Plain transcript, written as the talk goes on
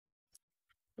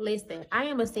Listen, I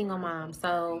am a single mom,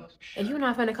 so if you're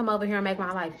not finna come over here and make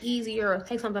my life easier or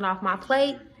take something off my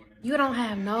plate, you don't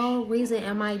have no reason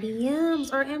in my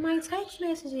DMs or in my text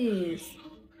messages.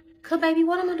 Cause baby,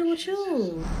 what I'm gonna do with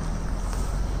you?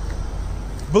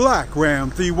 Black Ram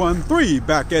 313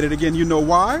 back at it again. You know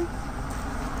why?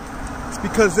 It's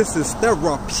because this is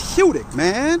therapeutic,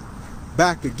 man.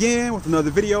 Back again with another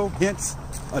video, hence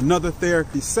another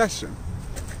therapy session.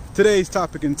 Today's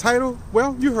topic entitled,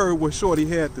 well, you heard what Shorty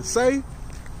had to say.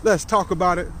 Let's talk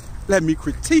about it. Let me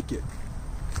critique it.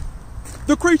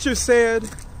 The creature said,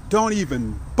 don't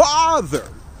even bother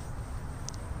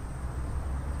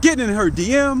getting in her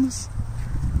DMs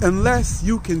unless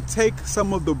you can take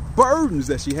some of the burdens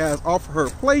that she has off her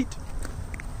plate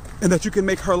and that you can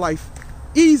make her life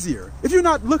easier. If you're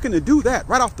not looking to do that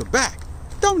right off the bat,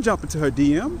 don't jump into her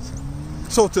DMs.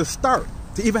 So to start,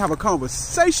 to even have a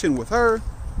conversation with her,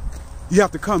 you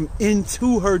have to come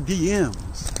into her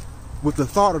DMs with the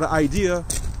thought or the idea,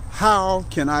 how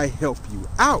can I help you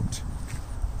out?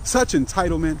 Such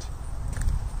entitlement,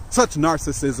 such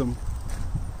narcissism.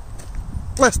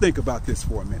 Let's think about this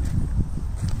for a minute.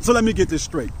 So let me get this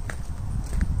straight.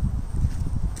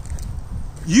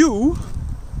 You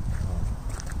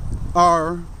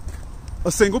are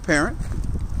a single parent,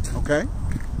 okay?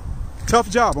 Tough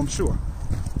job, I'm sure.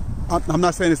 I'm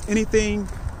not saying there's anything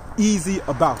easy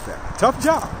about that. Tough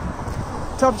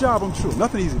job, I'm sure.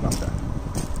 Nothing easy about that.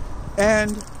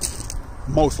 And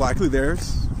most likely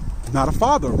there's not a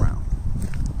father around.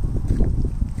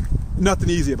 Nothing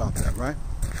easy about that, right?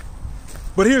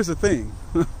 But here's the thing.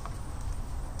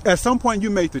 At some point you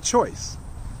made the choice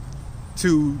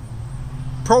to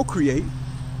procreate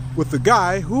with a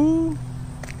guy who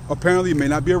apparently may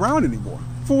not be around anymore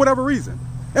for whatever reason.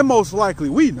 And most likely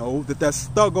we know that that's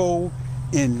thuggo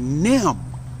in them,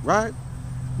 right?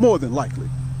 More than likely.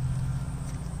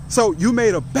 So you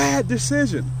made a bad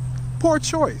decision, poor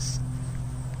choice,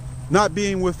 not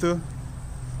being with the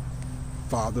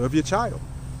father of your child.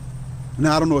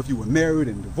 Now, I don't know if you were married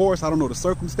and divorced, I don't know the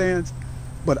circumstance,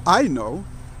 but I know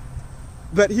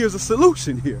that here's a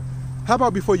solution here. How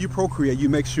about before you procreate, you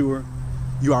make sure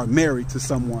you are married to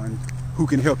someone who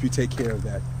can help you take care of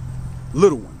that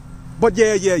little one. But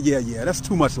yeah, that's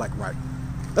too much like right.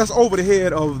 That's over the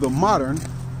head of the modern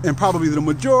and probably the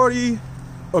majority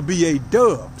of BA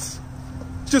dubs.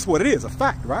 It's just what it is, a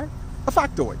fact, right? A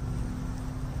factoid.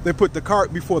 They put the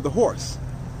cart before the horse.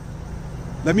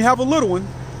 Let me have a little one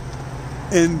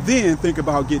and then think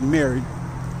about getting married.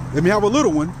 Let me have a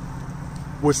little one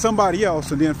with somebody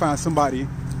else and then find somebody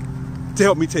to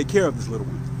help me take care of this little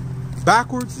one.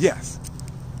 Backwards, yes.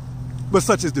 But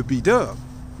such is the B-dub.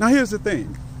 Now here's the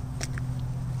thing.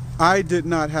 I did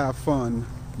not have fun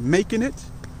making it,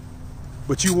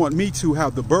 but you want me to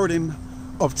have the burden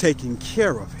of taking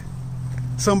care of it.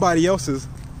 Somebody else's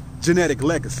genetic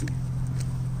legacy.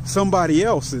 Somebody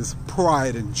else's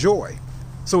pride and joy.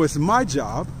 So it's my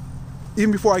job,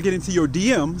 even before I get into your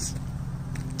DMs,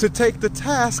 to take the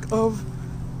task of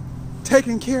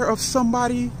taking care of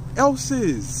somebody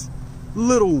else's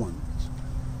little ones.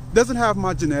 Doesn't have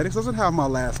my genetics, doesn't have my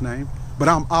last name, but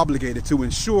I'm obligated to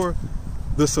ensure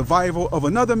the survival of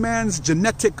another man's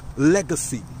genetic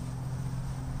legacy.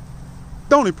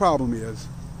 The only problem is,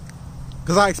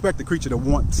 because I expect the creature to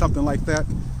want something like that,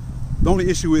 the only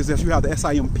issue is that you have the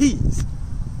SIMPs,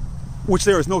 which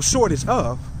there is no shortage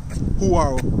of, who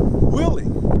are willing,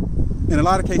 in a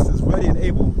lot of cases, ready and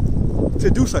able to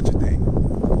do such a thing.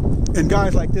 And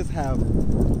guys like this have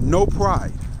no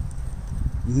pride,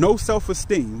 no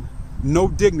self-esteem, no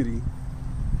dignity,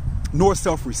 nor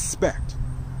self-respect.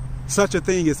 Such a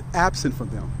thing is absent from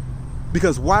them.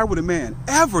 Because why would a man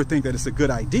ever think that it's a good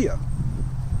idea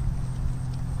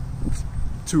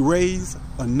to raise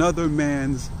another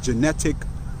man's genetic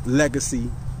legacy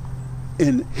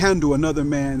and handle another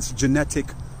man's genetic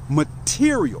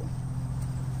material?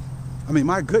 I mean,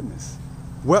 my goodness,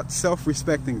 what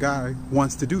self-respecting guy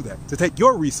wants to do that? To take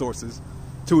your resources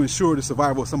to ensure the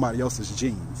survival of somebody else's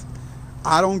genes?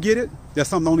 I don't get it. That's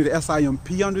something only the SIMP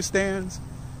understands.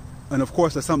 And of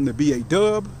course, that's something the BA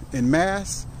dub in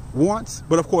mass wants.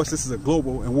 But of course, this is a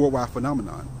global and worldwide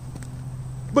phenomenon.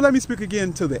 But let me speak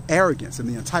again to the arrogance and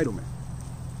the entitlement.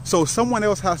 So someone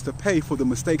else has to pay for the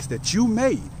mistakes that you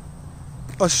made.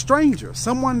 A stranger,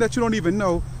 someone that you don't even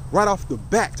know, right off the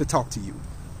bat to talk to you.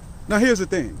 Now here's the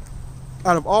thing.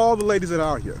 Out of all the ladies that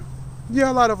are out here, yeah,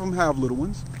 a lot of them have little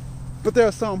ones, but there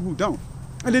are some who don't.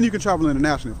 And then you can travel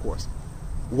internationally, of course.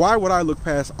 Why would I look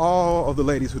past all of the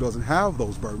ladies who doesn't have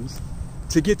those burdens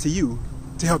to get to you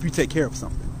to help you take care of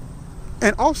something?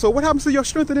 And also, what happens to your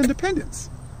strength and independence?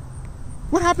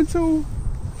 What happened to,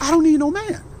 I don't need no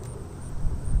man?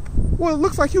 Well, it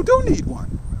looks like you do need one.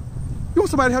 You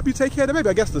want somebody to help you take care of the baby.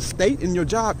 I guess the state in your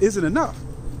job isn't enough.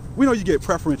 We know you get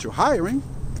preferential hiring,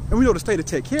 and we know the state to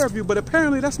take care of you, but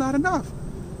apparently that's not enough.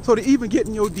 So to even get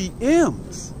in your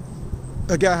DMs,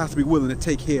 a guy has to be willing to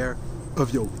take care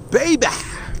of your baby.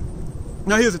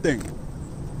 Now here's the thing.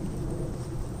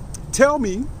 Tell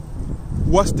me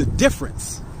what's the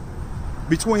difference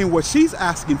between what she's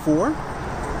asking for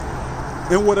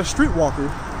and what a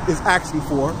streetwalker is asking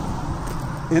for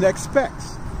and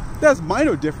expects. There's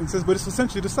minor differences, but it's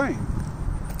essentially the same.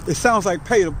 It sounds like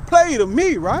pay to play to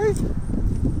me, right?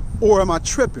 Or am I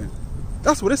tripping?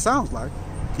 That's what it sounds like.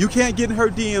 You can't get in her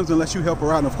DMs unless you help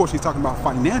her out. And of course, she's talking about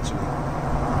financially.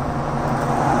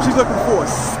 She's looking for a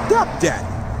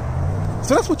stepdaddy.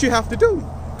 So that's what you have to do.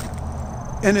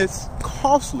 And it's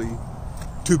costly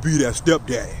to be that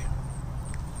stepdaddy.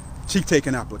 She's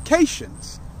taking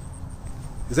applications.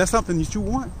 Is that something that you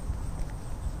want?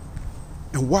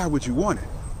 And why would you want it?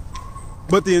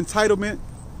 But the entitlement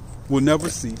will never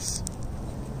cease.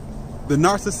 The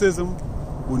narcissism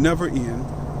will never end.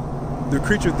 The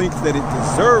creature thinks that it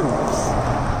deserves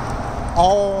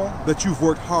all that you've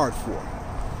worked hard for.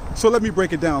 So let me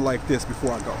break it down like this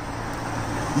before I go.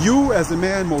 You, as a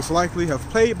man, most likely have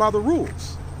played by the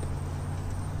rules.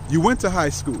 You went to high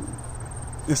school.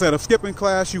 Instead of skipping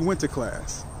class, you went to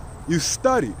class. You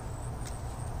studied.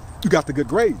 You got the good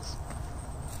grades.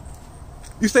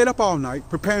 You stayed up all night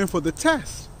preparing for the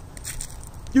test.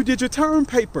 You did your term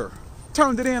paper,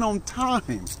 turned it in on time.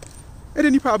 And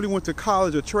then you probably went to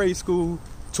college or trade school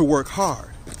to work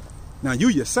hard. Now you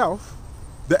yourself,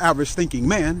 the average thinking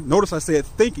man, notice I said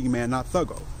thinking man, not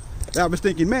thuggo. The average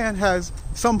thinking man has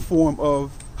some form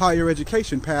of higher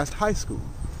education past high school,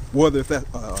 whether it's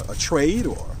a trade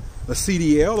or a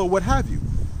CDL or what have you.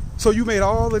 So you made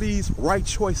all of these right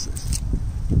choices,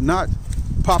 not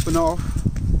popping off,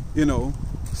 you know,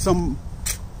 some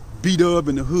B-dub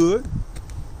in the hood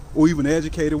or even an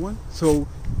educated one. So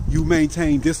you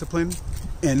maintain discipline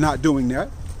and not doing that.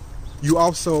 You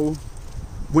also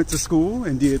went to school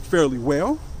and did fairly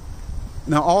well.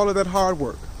 Now all of that hard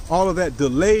work, all of that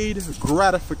delayed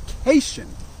gratification,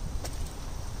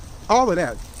 all of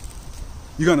that,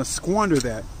 you're gonna squander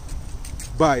that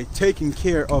by taking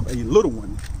care of a little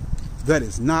one that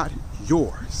is not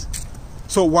yours.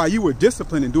 So while you were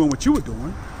disciplined in doing what you were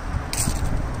doing,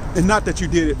 and not that you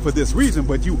did it for this reason,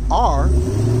 but you are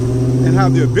and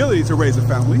have the ability to raise a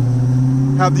family,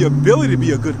 have the ability to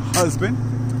be a good husband,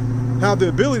 have the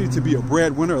ability to be a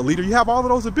breadwinner, a leader. You have all of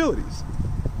those abilities.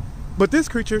 But this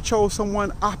creature chose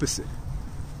someone opposite.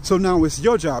 So now it's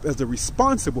your job as the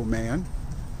responsible man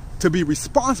to be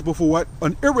responsible for what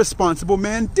an irresponsible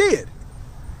man did.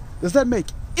 Does that make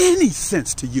any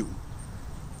sense to you?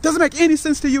 Does it make any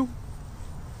sense to you?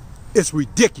 It's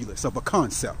ridiculous of a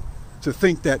concept to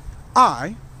think that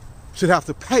I should have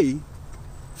to pay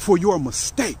for your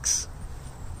mistakes.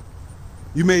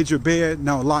 You made your bed,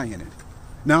 now lie in it.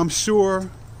 Now I'm sure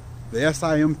the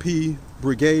SIMP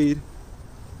brigade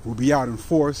will be out in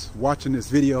force watching this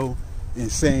video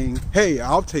and saying, hey,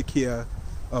 I'll take care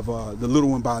of the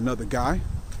little one by another guy.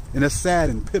 And that's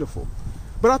sad and pitiful.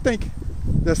 But I think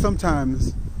that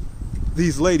sometimes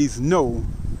these ladies know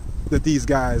that these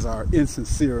guys are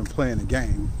insincere and playing a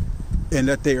game, and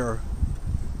that their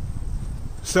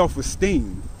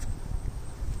self-esteem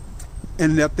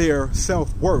and that their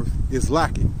self-worth is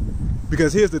lacking.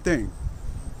 Because here's the thing.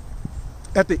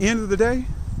 At the end of the day,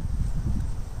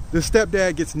 the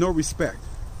stepdad gets no respect.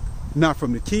 Not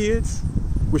from the kids,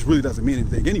 which really doesn't mean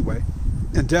anything anyway,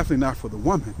 and definitely not for the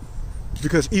woman.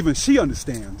 Because even she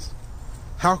understands,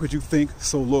 how could you think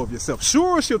so low of yourself?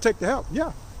 Sure, she'll take the help,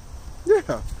 yeah,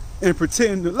 and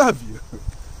pretend to love you.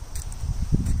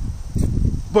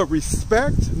 But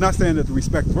respect, not saying that the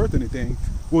respect is worth anything,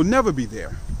 will never be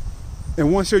there.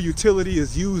 And once your utility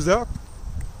is used up,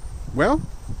 well,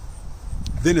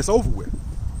 then it's over with.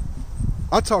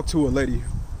 I talked to a lady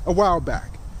a while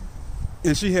back,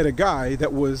 and she had a guy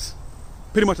that was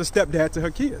pretty much a stepdad to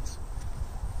her kids.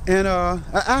 And I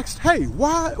asked, hey,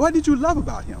 what did you love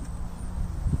about him?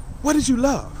 What did you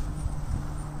love?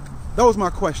 That was my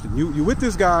question. You with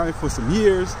this guy for some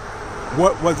years.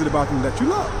 What was it about him that you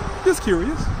loved? Just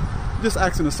curious. Just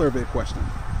asking a survey question,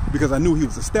 because I knew he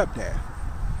was a stepdad.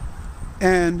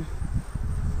 And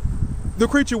the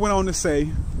creature went on to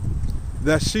say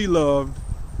that she loved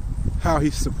how he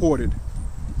supported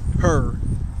her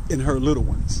and her little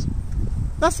ones.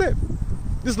 That's it.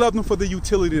 Just loved him for the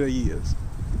utility that he is.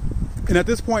 And at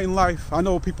this point in life, I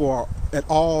know people are at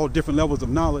all different levels of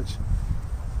knowledge,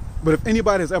 but if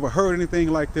anybody has ever heard anything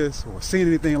like this or seen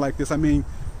anything like this, I mean,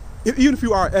 even if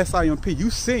you are SIMP,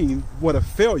 you've seen what a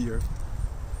failure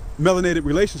melanated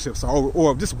relationships are,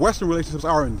 or just Western relationships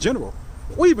are in general,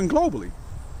 or even globally.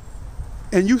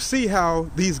 And you see how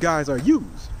these guys are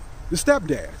used, the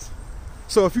stepdads.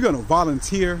 So if you're going to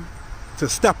volunteer to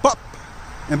step up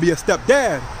and be a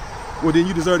stepdad, well, then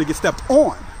you deserve to get stepped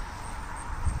on.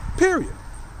 Period.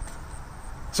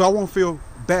 So I won't feel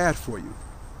bad for you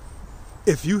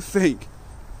if you think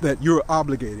that you're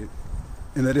obligated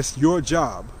and that it's your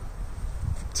job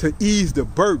to ease the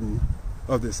burden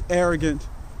of this arrogant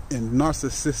and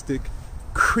narcissistic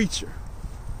creature.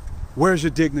 Where's your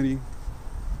dignity?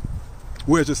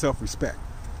 Where's your self-respect?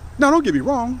 Now, don't get me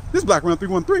wrong. This is Black Round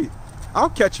 313. I'll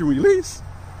catch and release.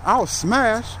 I'll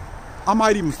smash. I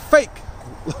might even fake,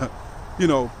 you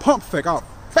know, pump fake. I'll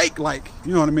fake like,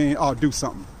 you know what I mean? I'll do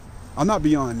something. I'm not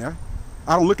beyond that.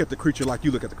 I don't look at the creature like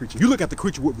you look at the creature. You look at the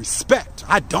creature with respect.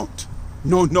 I don't.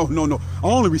 No, no, no, no. I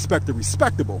only respect the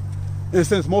respectable. And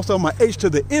since most of them are H to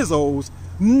the Izzos,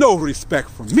 no respect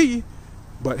from me.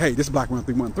 But hey, this is Black Round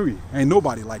 313. Ain't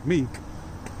nobody like me.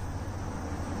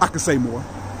 I could say more,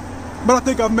 but I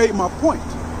think I've made my point.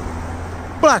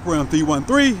 Black Round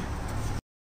 313.